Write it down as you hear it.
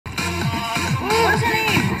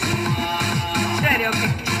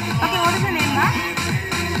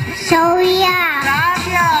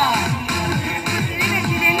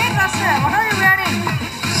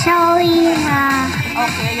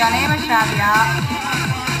Your name is Shravya.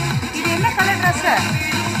 This is what color dress?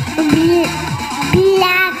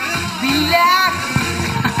 Black. Black.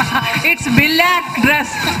 It's black dress.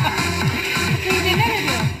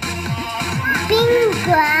 Pink.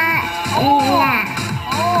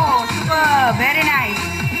 Oh, super. Very nice.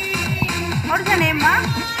 What is your name, ma?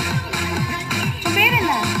 Your name is?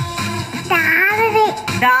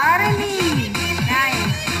 Dharani.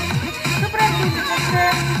 Nice. Super.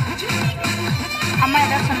 அம்மா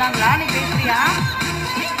ஏதாவது சொன்னாங்களா? நீ பேசுறியா?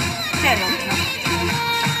 சரி, okay.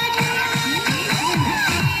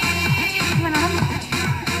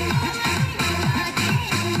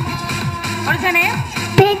 What is your name?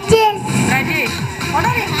 Rajesh. What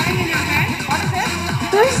are you having in your hand? What is it?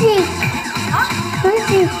 Music. Huh?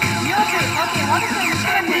 Music. Music. Okay. What is the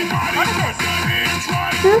instrument name? What is this?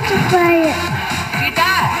 Beautiful.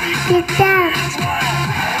 Guitar. Guitar.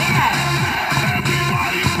 Very nice.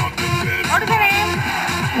 What is your name?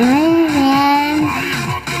 My name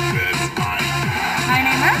My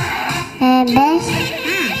name is? Best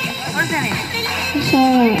What is your name?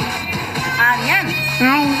 Sharon. Aryan.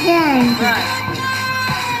 Aryan. Good.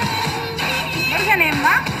 What is your name,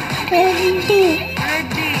 ma? Reddy.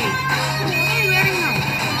 Reddy. What are you wearing now?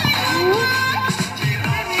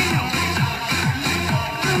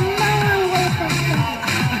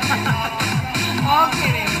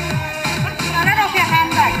 Okay, then. What's the color of your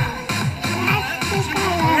handbag?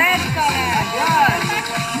 Red color. Good.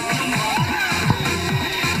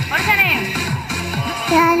 What's your name?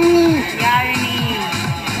 Rani. Yarini.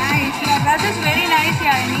 Nice. Your dress is very nice,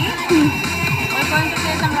 Yarini. We're going to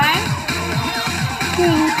say some rhymes.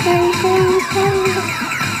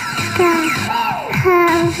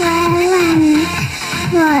 Have I won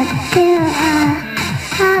what you are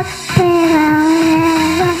happy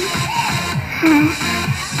forever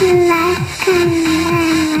like a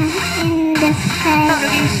man in the sky.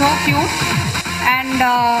 Looking so cute. And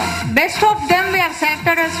best of them we have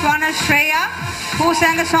selected as one is Shreya, who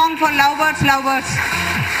sang a song for Lovebirds, Lovebirds.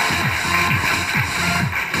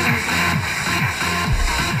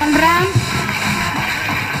 And Ram.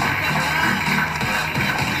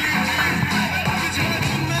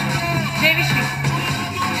 Devishri.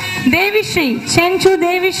 Devishri. Chenchu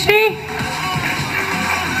Devishri.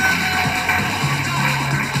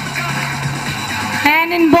 And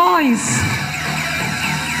in boys,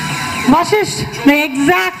 Vashish, the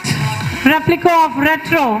exact replica of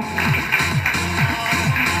Retro.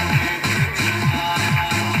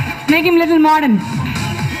 Make him little modern.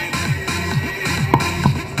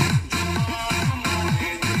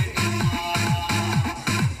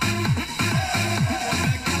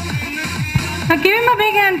 Now give him a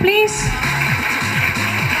big hand, please.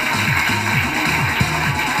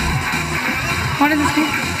 What is this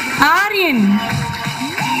name? Aryan.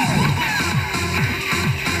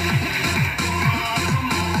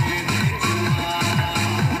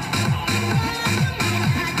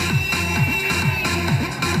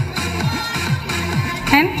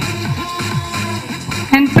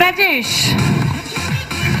 And Prajesh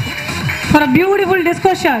for a beautiful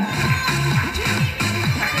disco shirt.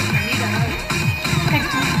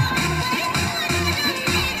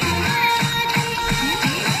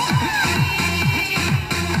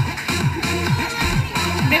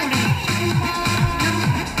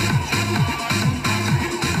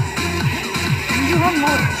 You have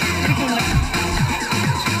more. Very cool.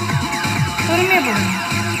 பொறுமையா போடுங்க.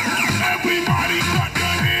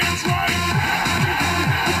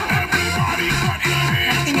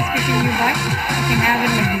 Nothing is keeping you back. You can have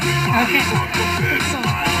it like this. Okay.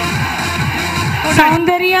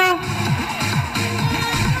 Soundarya.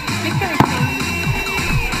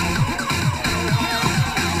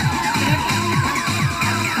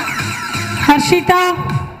 Harshita.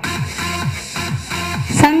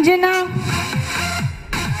 Sanjana.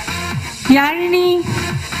 Yarini.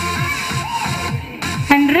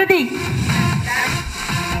 And Riddhi.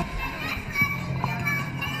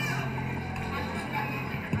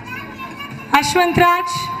 Ashwant Raj,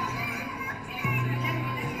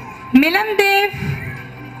 Milan Dev,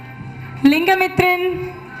 Lingamitran,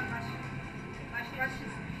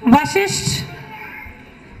 Vashisht,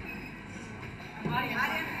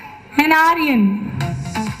 and Aryan.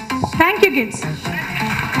 Thank you, kids.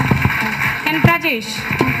 And Prajesh.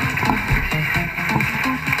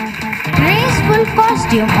 Graceful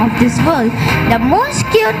costume of this world, the most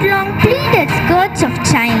cute long pleated skirts of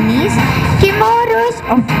Chinese, kimonos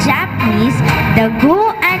of Japanese, the go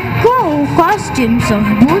and go costumes of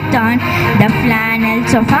Bhutan, the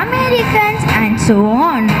flannels of Americans, and so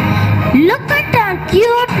on. Look at our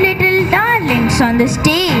cute little darlings on the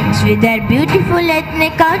stage with their beautiful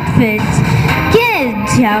ethnic outfits. Kids,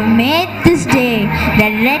 kids have made this day. The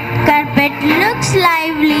red carpet looks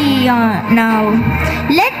lively now.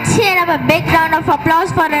 Let's hear a big round of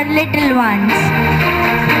applause for our little ones.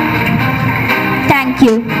 Thank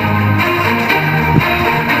you.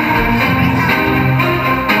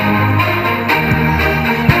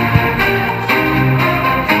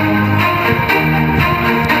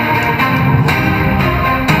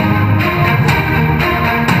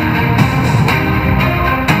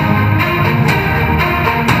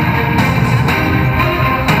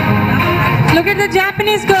 Look at the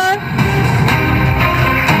Japanese girl.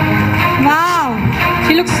 Wow,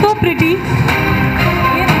 she looks so pretty.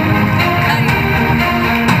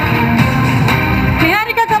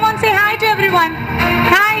 Niharika, come on, say hi to everyone.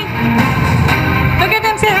 Hi. Look at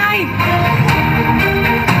them, say hi.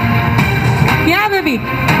 Yeah, baby.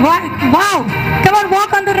 Wow. Come on,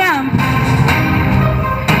 walk on the ramp.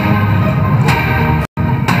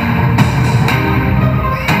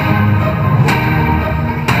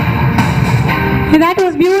 That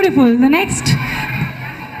was beautiful. The next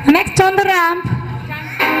on the ramp,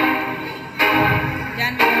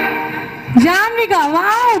 Janvika.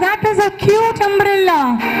 Wow, that is a cute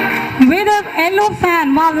umbrella with a yellow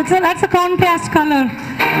fan. Wow, that's a contrast color.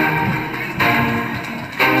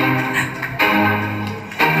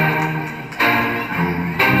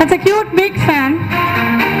 That's a cute big fan.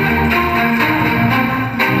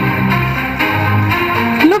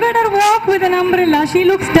 Look at her walk with an umbrella. She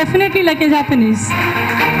looks definitely like a Japanese.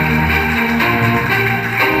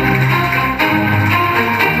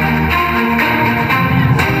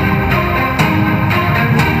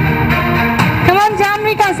 Come on,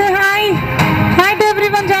 Janvika, say hi. Hi to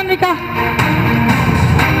everyone, Janvika.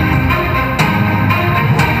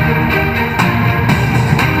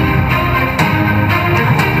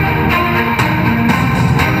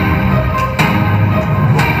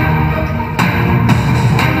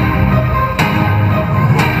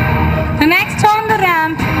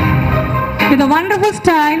 With a wonderful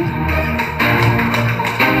style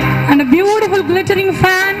and a beautiful glittering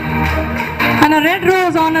fan and a red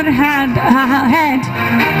rose on her head.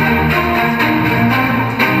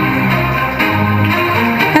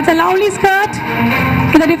 That's a lovely skirt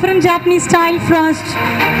with a different Japanese style first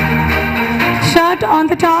shirt on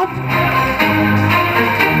the top.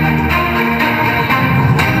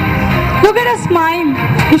 Look at her smile.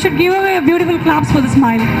 You should give away a beautiful claps for the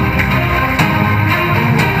smile.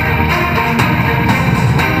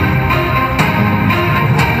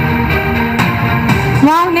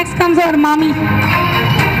 Wow, next comes our mommy.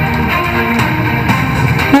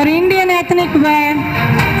 Her Indian ethnic wear,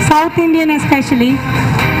 South Indian especially.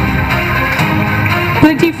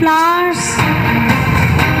 Pretty flowers.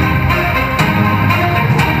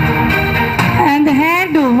 And the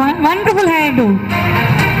hairdo, wonderful hairdo.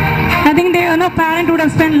 I think parent would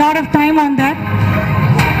have spent a lot of time on that.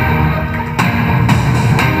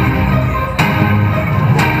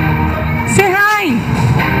 Say hi.